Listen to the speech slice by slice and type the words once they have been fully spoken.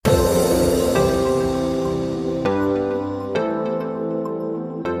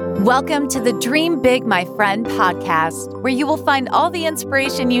Welcome to the Dream Big, My Friend podcast, where you will find all the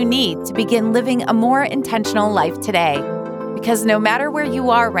inspiration you need to begin living a more intentional life today. Because no matter where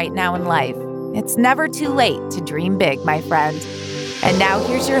you are right now in life, it's never too late to dream big, my friend. And now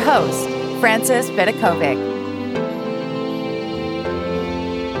here's your host, Frances Vidakovic.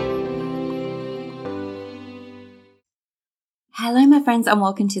 Hello, my friends, and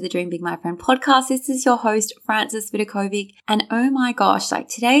welcome to the Dream Big, My Friend podcast. This is your host, Frances Vidakovic. And oh my gosh,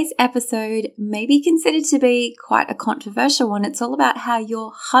 today's episode may be considered to be quite a controversial one. It's all about how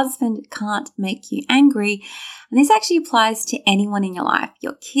your husband can't make you angry. And this actually applies to anyone in your life.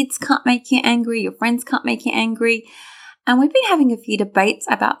 Your kids can't make you angry. Your friends can't make you angry. And we've been having a few debates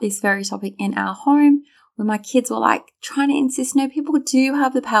about this very topic in our home, where my kids were trying to insist, no, people do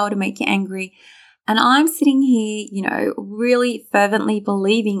have the power to make you angry. And I'm sitting here, really fervently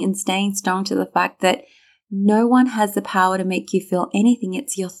believing and staying strong to the fact that no one has the power to make you feel anything.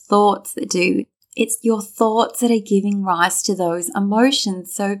 It's your thoughts that do. It's your thoughts that are giving rise to those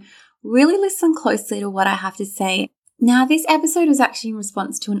emotions. So really listen closely to what I have to say. Now, this episode was actually in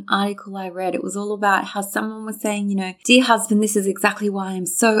response to an article I read. It was all about how someone was saying, dear husband, this is exactly why I'm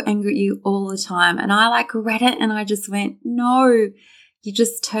so angry at you all the time. And I read it and I just went, no. You're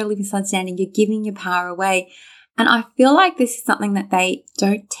just totally misunderstanding. You're giving your power away. And I feel like this is something that they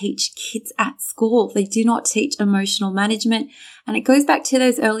don't teach kids at school. They do not teach emotional management. And it goes back to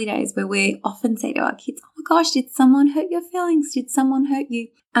those early days where we often say to our kids, oh my gosh, did someone hurt your feelings? Did someone hurt you?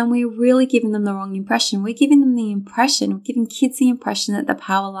 And we're really giving them the wrong impression. We're giving kids the impression that the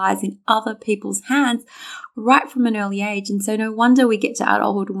power lies in other people's hands right from an early age. And so no wonder we get to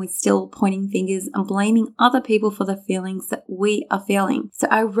adulthood and we're still pointing fingers and blaming other people for the feelings that we are feeling. So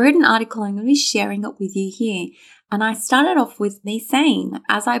I wrote an article, I'm going to be sharing it with you here. And I started off with me saying,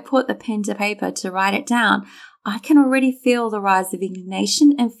 as I put the pen to paper to write it down, I can already feel the rise of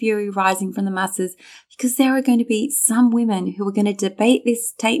indignation and fury rising from the masses, because there are going to be some women who are going to debate this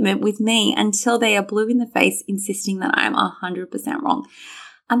statement with me until they are blue in the face, insisting that I am 100% wrong.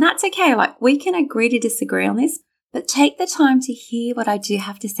 And that's okay. We can agree to disagree on this, but take the time to hear what I do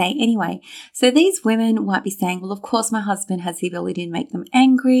have to say anyway. So these women might be saying, well, of course, my husband has the ability to make them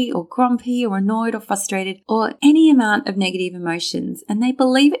angry or grumpy or annoyed or frustrated or any amount of negative emotions. And they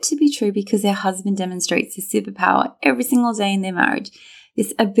believe it to be true because their husband demonstrates this superpower every single day in their marriage,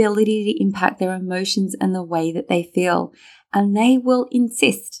 this ability to impact their emotions and the way that they feel. And they will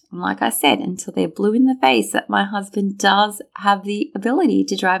insist, like I said, until they're blue in the face, that my husband does have the ability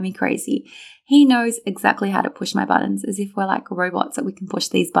to drive me crazy. He knows exactly how to push my buttons, as if we're like robots that we can push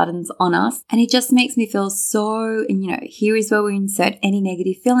these buttons on us. And it just makes me feel so, and here is where we insert any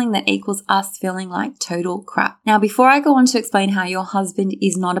negative feeling that equals us feeling like total crap. Now, before I go on to explain how your husband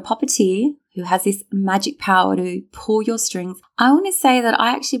is not a puppeteer who has this magic power to pull your strings, I want to say that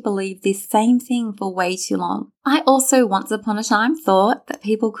I actually believed this same thing for way too long. I also once upon a time thought that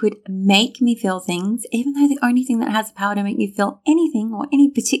people could make me feel things, even though the only thing that has the power to make me feel anything or any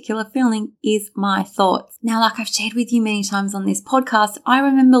particular feeling is my thoughts. Now, like I've shared with you many times on this podcast, I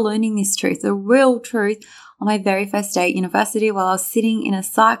remember learning this truth, the real truth, on my very first day at university while I was sitting in a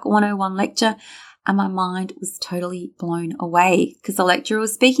Psych 101 lecture. And my mind was totally blown away because the lecturer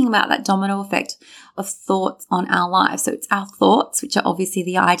was speaking about that domino effect of thoughts on our lives. So it's our thoughts, which are obviously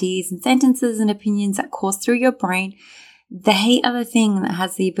the ideas and sentences and opinions that course through your brain. They are the thing that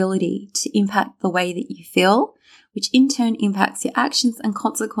has the ability to impact the way that you feel, which in turn impacts your actions and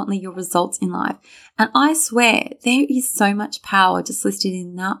consequently your results in life. And I swear there is so much power just listed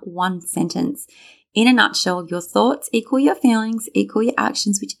in that one sentence. In a nutshell, your thoughts equal your feelings, equal your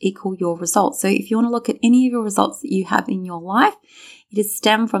actions, which equal your results. So if you want to look at any of your results that you have in your life, it has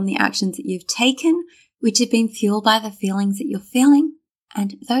stemmed from the actions that you've taken, which have been fueled by the feelings that you're feeling.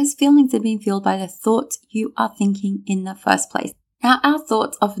 And those feelings have been fueled by the thoughts you are thinking in the first place. Now, our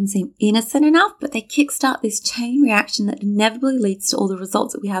thoughts often seem innocent enough, but they kickstart this chain reaction that inevitably leads to all the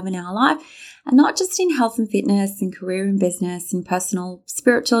results that we have in our life. And not just in health and fitness and career and business and personal,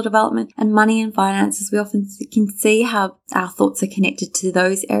 spiritual development and money and finances. We often can see how our thoughts are connected to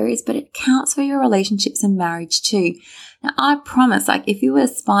those areas, but it counts for your relationships and marriage too. Now, I promise, if you were to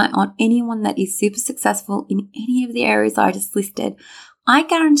spy on anyone that is super successful in any of the areas I just listed, I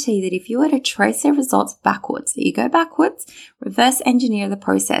guarantee that if you were to trace their results backwards, so you go backwards, reverse engineer the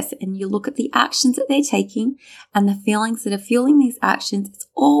process, and you look at the actions that they're taking and the feelings that are fueling these actions, it's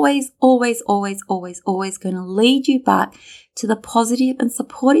always going to lead you back to the positive and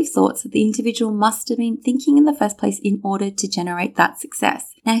supportive thoughts that the individual must have been thinking in the first place in order to generate that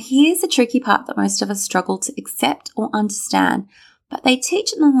success. Now, here's the tricky part that most of us struggle to accept or understand. but they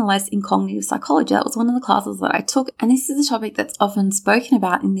teach it nonetheless in cognitive psychology. That was one of the classes that I took, and this is a topic that's often spoken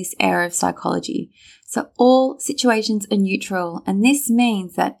about in this area of psychology. So all situations are neutral, and this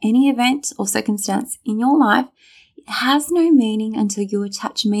means that any event or circumstance in your life, it has no meaning until you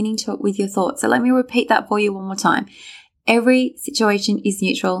attach meaning to it with your thoughts. So let me repeat that for you one more time. Every situation is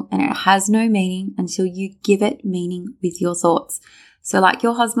neutral and it has no meaning until you give it meaning with your thoughts. So like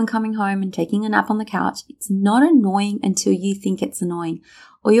your husband coming home and taking a nap on the couch, it's not annoying until you think it's annoying.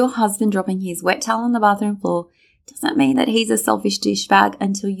 Or your husband dropping his wet towel on the bathroom floor doesn't mean that he's a selfish douchebag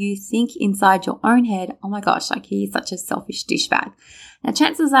until you think inside your own head, oh my gosh, like he's such a selfish douchebag. Now,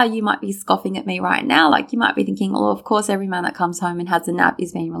 chances are you might be scoffing at me right now. Like you might be thinking, oh, of course, every man that comes home and has a nap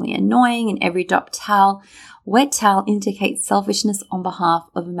is being really annoying, and every wet towel indicates selfishness on behalf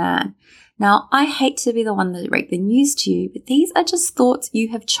of a man. Now, I hate to be the one that break the news to you, but these are just thoughts you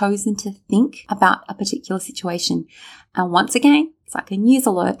have chosen to think about a particular situation. And once again, it's like a news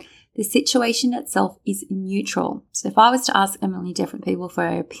alert. The situation itself is neutral. So if I was to ask a million different people for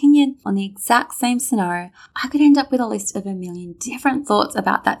their opinion on the exact same scenario, I could end up with a list of a million different thoughts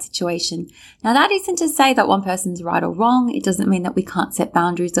about that situation. Now, that isn't to say that one person's right or wrong. It doesn't mean that we can't set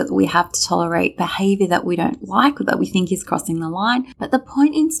boundaries, that we have to tolerate behavior that we don't like or that we think is crossing the line. But the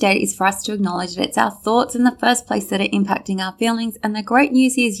point instead is for us to acknowledge that it's our thoughts in the first place that are impacting our feelings. And the great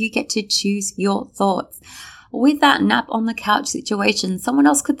news is you get to choose your thoughts. With that nap on the couch situation, someone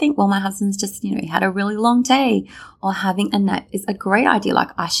else could think, well, my husband's just, he had a really long day, or having a nap is a great idea.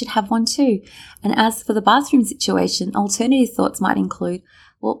 Like I should have one too. And as for the bathroom situation, alternative thoughts might include,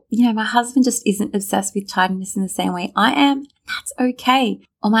 well, my husband just isn't obsessed with tidiness in the same way I am. That's okay.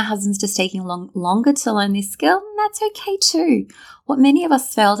 Or my husband's just taking longer to learn this skill. And that's okay too. What many of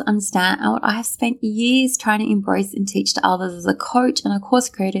us fail to understand, and what I have spent years trying to embrace and teach to others as a coach and a course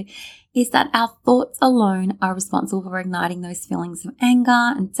creator, is that our thoughts alone are responsible for igniting those feelings of anger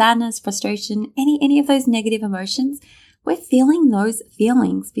and sadness, frustration, any of those negative emotions. We're feeling those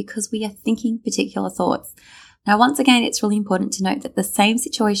feelings because we are thinking particular thoughts. Now, once again, it's really important to note that the same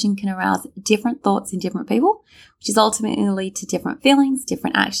situation can arouse different thoughts in different people, which is ultimately lead to different feelings,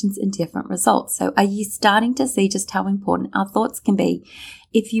 different actions, and different results. So are you starting to see just how important our thoughts can be?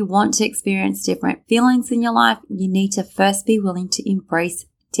 If you want to experience different feelings in your life, you need to first be willing to embrace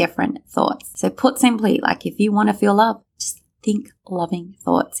different thoughts. So put simply, like if you want to feel love, just think loving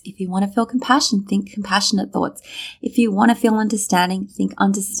thoughts. If you want to feel compassion, think compassionate thoughts. If you want to feel understanding, think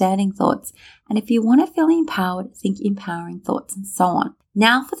understanding thoughts. And if you want to feel empowered, think empowering thoughts, and so on.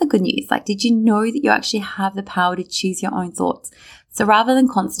 Now for the good news. Did you know that you actually have the power to choose your own thoughts? So rather than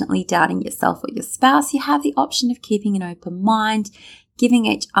constantly doubting yourself or your spouse, you have the option of keeping an open mind, giving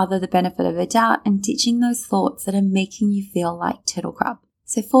each other the benefit of a doubt, and ditching those thoughts that are making you feel like turtle crab.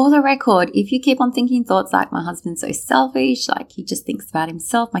 So for the record, if you keep on thinking thoughts like my husband's so selfish, like he just thinks about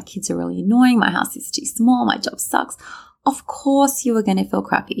himself, my kids are really annoying, my house is too small, my job sucks, of course you are going to feel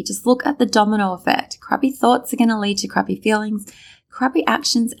crappy. Just look at the domino effect. Crappy thoughts are going to lead to crappy feelings, crappy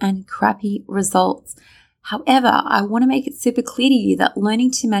actions, and crappy results. However, I want to make it super clear to you that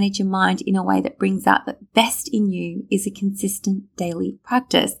learning to manage your mind in a way that brings out the best in you is a consistent daily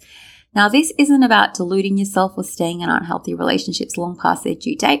practice. Now, this isn't about deluding yourself or staying in unhealthy relationships long past their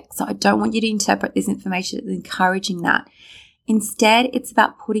due date, so I don't want you to interpret this information as encouraging that. Instead, it's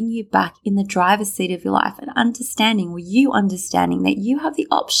about putting you back in the driver's seat of your life and understanding that you have the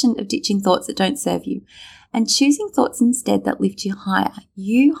option of ditching thoughts that don't serve you and choosing thoughts instead that lift you higher,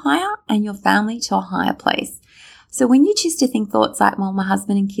 and your family to a higher place. So when you choose to think thoughts like, well, my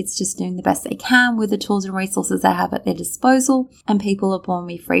husband and kids just doing the best they can with the tools and resources they have at their disposal, and people are born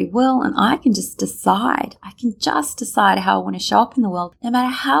with free will, and I can just decide how I want to show up in the world, no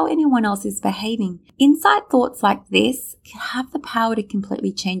matter how anyone else is behaving. Inside thoughts like this can have the power to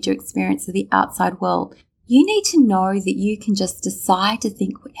completely change your experience of the outside world. You need to know that you can just decide to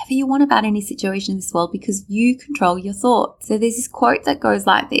think whatever you want about any situation in this world because you control your thoughts. So there's this quote that goes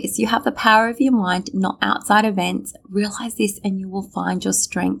like this: you have the power of your mind, not outside events. Realize this and you will find your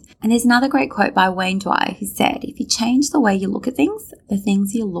strength. And there's another great quote by Wayne Dyer who said, if you change the way you look at things, the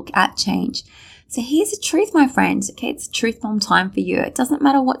things you look at change. So here's the truth, my friend. Okay, it's truth bomb time for you. It doesn't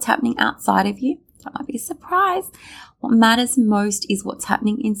matter what's happening outside of you. That might be a surprise. What matters most is what's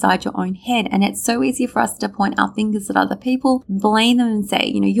happening inside your own head. And it's so easy for us to point our fingers at other people, blame them and say,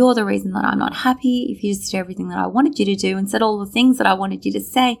 you're the reason that I'm not happy. If you just did everything that I wanted you to do and said all the things that I wanted you to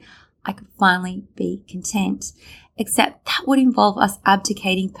say, I could finally be content. Except that would involve us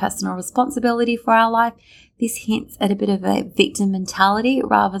abdicating personal responsibility for our life. This hints at a bit of a victim mentality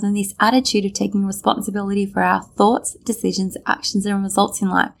rather than this attitude of taking responsibility for our thoughts, decisions, actions, and results in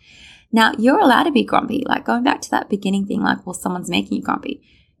life. Now, you're allowed to be grumpy. Like going back to that beginning thing, like, well, someone's making you grumpy.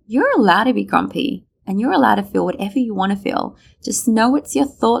 You're allowed to be grumpy and you're allowed to feel whatever you want to feel. Just know it's your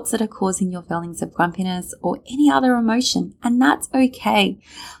thoughts that are causing your feelings of grumpiness or any other emotion, and that's okay.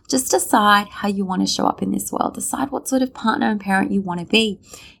 Just decide how you want to show up in this world. Decide what sort of partner and parent you want to be,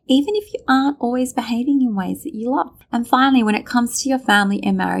 even if you aren't always behaving in ways that you love. And finally, when it comes to your family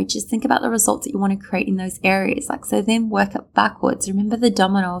and marriage, just think about the results that you want to create in those areas. So then work up backwards. Remember the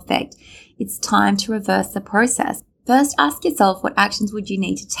domino effect. It's time to reverse the process. First, ask yourself, what actions would you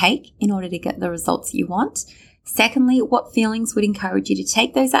need to take in order to get the results you want? Secondly, what feelings would encourage you to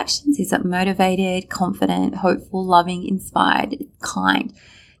take those actions? Is it motivated, confident, hopeful, loving, inspired, kind?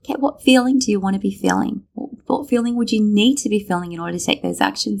 Okay, what feeling do you want to be feeling? What feeling would you need to be feeling in order to take those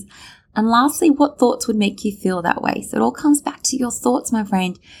actions? And lastly, what thoughts would make you feel that way? So it all comes back to your thoughts, my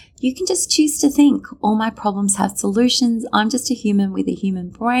friend. You can just choose to think, all my problems have solutions. I'm just a human with a human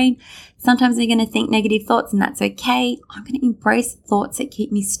brain. Sometimes I'm going to think negative thoughts, and that's okay. I'm going to embrace thoughts that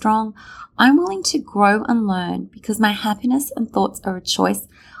keep me strong. I'm willing to grow and learn because my happiness and thoughts are a choice.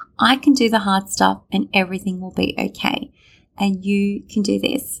 I can do the hard stuff and everything will be okay. And you can do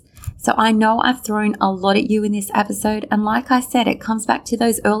this. So I know I've thrown a lot at you in this episode. And like I said, it comes back to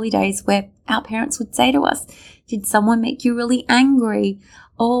those early days where our parents would say to us, did someone make you really angry?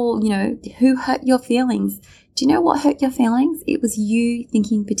 Oh, who hurt your feelings? Do you know what hurt your feelings? It was you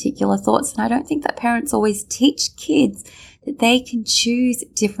thinking particular thoughts. And I don't think that parents always teach kids that they can choose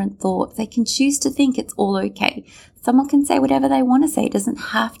different thoughts. They can choose to think it's all okay. Someone can say whatever they want to say. It doesn't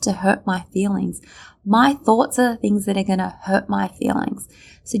have to hurt my feelings. My thoughts are the things that are going to hurt my feelings.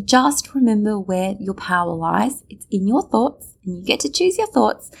 So just remember where your power lies. It's in your thoughts, and you get to choose your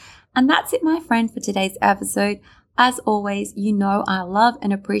thoughts. And that's it, my friend, for today's episode. As always, I love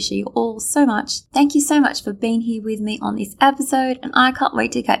and appreciate you all so much. Thank you so much for being here with me on this episode, and I can't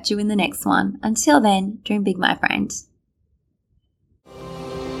wait to catch you in the next one. Until then, dream big, my friend.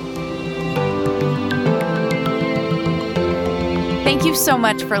 Thank you so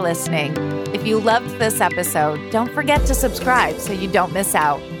much for listening. If you loved this episode, don't forget to subscribe so you don't miss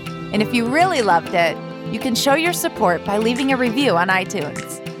out. And if you really loved it, you can show your support by leaving a review on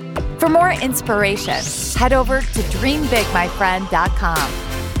iTunes. For more inspiration, head over to dreambigmyfriend.com,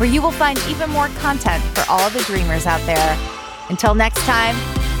 where you will find even more content for all the dreamers out there. Until next time,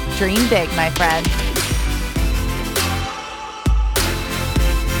 dream big, my friend.